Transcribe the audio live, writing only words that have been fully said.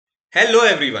Hello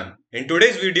everyone. In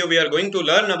today's video we are going to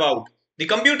learn about the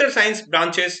computer science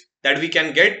branches that we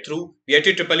can get through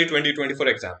VITEEE 2024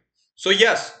 exam. So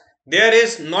yes, there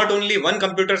is not only one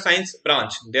computer science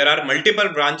branch. There are multiple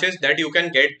branches that you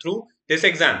can get through this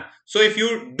exam. So if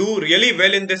you do really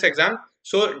well in this exam,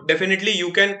 so definitely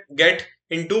you can get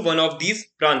into one of these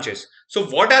branches. So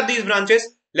what are these branches?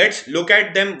 Let's look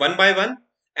at them one by one.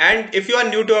 And if you are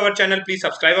new to our channel, please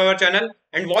subscribe our channel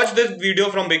and watch this video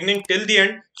from beginning till the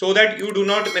end so that you do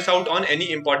not miss out on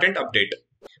any important update.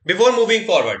 Before moving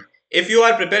forward, if you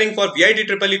are preparing for VITEEE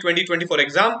 2024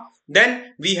 exam,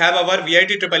 then we have our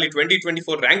VITEEE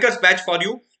 2024 Rankers batch for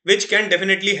you, which can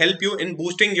definitely help you in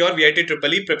boosting your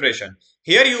VITEEE preparation.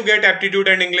 Here you get aptitude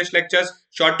and English lectures,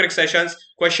 short trick sessions,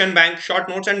 question bank, short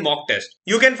notes and mock test.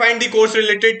 You can find the course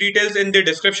related details in the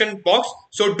description box,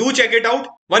 so do check it out.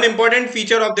 One important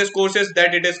feature of this course is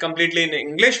that it is completely in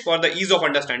English for the ease of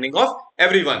understanding of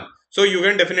everyone. So you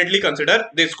can definitely consider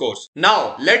this course.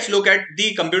 Now let's look at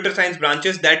the computer science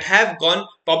branches that have gone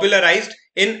popularized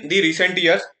in the recent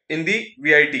years in the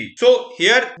VIT. So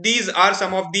here these are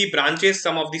some of the branches,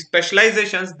 some of the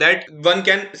specializations that one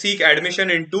can seek admission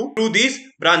into through these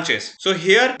branches. So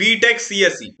here BTech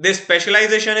CSE, this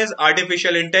specialization is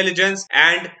artificial intelligence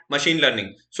and machine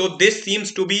learning. So this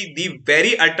seems to be the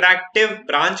very attractive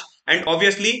branch and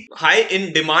obviously high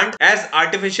in demand as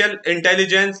artificial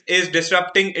intelligence is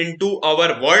disrupting into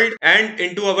our world and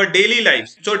into our daily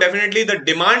lives. So definitely the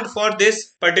demand for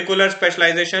this particular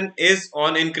specialization is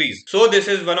on increase. So this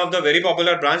is one of the very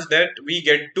popular branch that we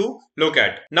get to look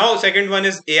at. Now second one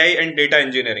is AI and data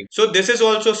engineering. So this is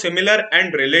also similar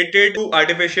and related to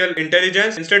artificial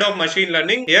intelligence. Instead of machine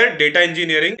learning, here data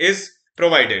engineering is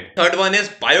provided. Third one is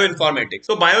bioinformatics.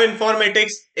 So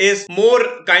bioinformatics is more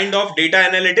kind of data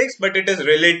analytics, but it is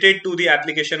related to the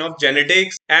application of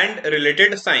genetics and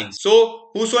related science. So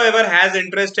whosoever has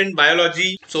interest in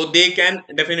biology, so they can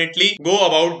definitely go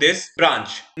about this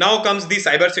branch. Now comes the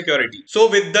cybersecurity. So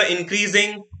with the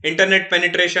increasing internet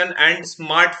penetration and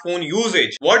smartphone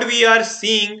usage, what we are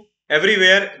seeing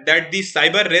everywhere that the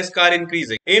cyber risks are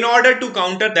increasing. In order to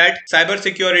counter that,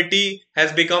 cybersecurity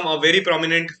has become a very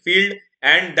prominent field,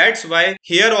 and that's why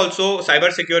here also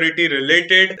cybersecurity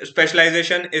related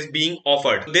specialization is being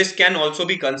offered. This can also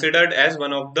be considered as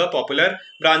one of the popular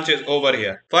branches over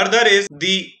here. Further is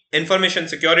the information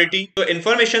security. So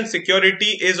information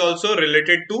security is also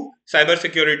related to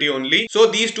cybersecurity only. So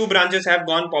these two branches have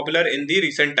gone popular in the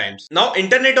recent times. Now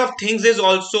Internet of Things is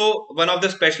also one of the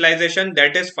specialization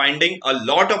that is finding a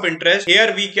lot of interest.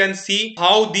 Here we can see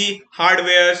how the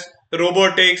hardwares,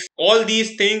 robotics, all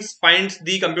these things finds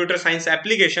the computer science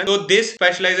application. So this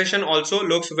specialization also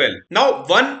looks well. Now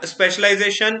one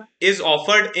specialization is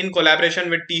offered in collaboration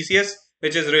with TCS,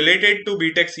 which is related to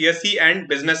BTech CSE and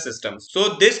business systems.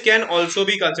 So this can also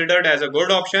be considered as a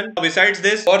good option. Besides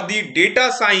this, for the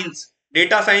data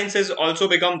science has also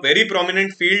become very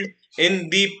prominent field in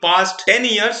the past 10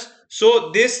 years.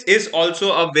 So this is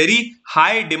also a very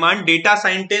high demand. Data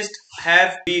scientists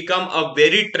have become a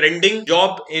very trending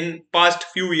job in past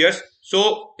few years.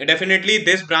 So definitely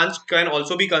this branch can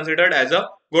also be considered as a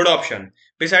good option.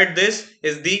 Beside this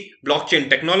is the blockchain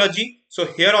technology. So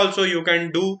here also you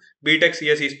can do BTech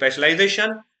CSE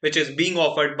specialization, which is being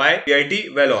offered by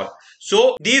VIT Vellore.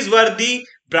 So these were the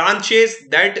branches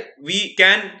that we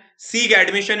can seek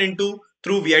admission into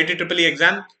through VITEEE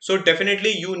exam. So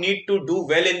definitely you need to do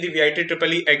well in the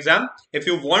VITEEE exam if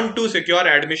you want to secure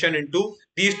admission into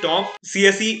these top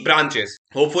CSE branches.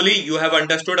 Hopefully you have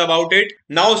understood about it.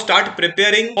 Now start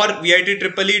preparing for VITEEE.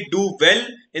 Do well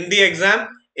in the exam.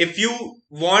 If you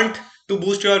want to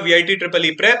boost your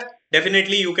VITEEE prep,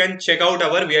 definitely you can check out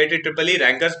our VITEEE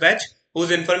Rankers batch,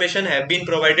 whose information have been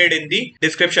provided in the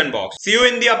description box. See you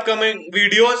in the upcoming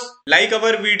videos. Like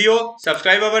our video,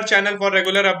 subscribe our channel for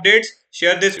regular updates,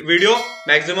 share this video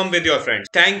maximum with your friends.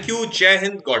 Thank you. Jai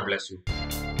Hind. God bless you.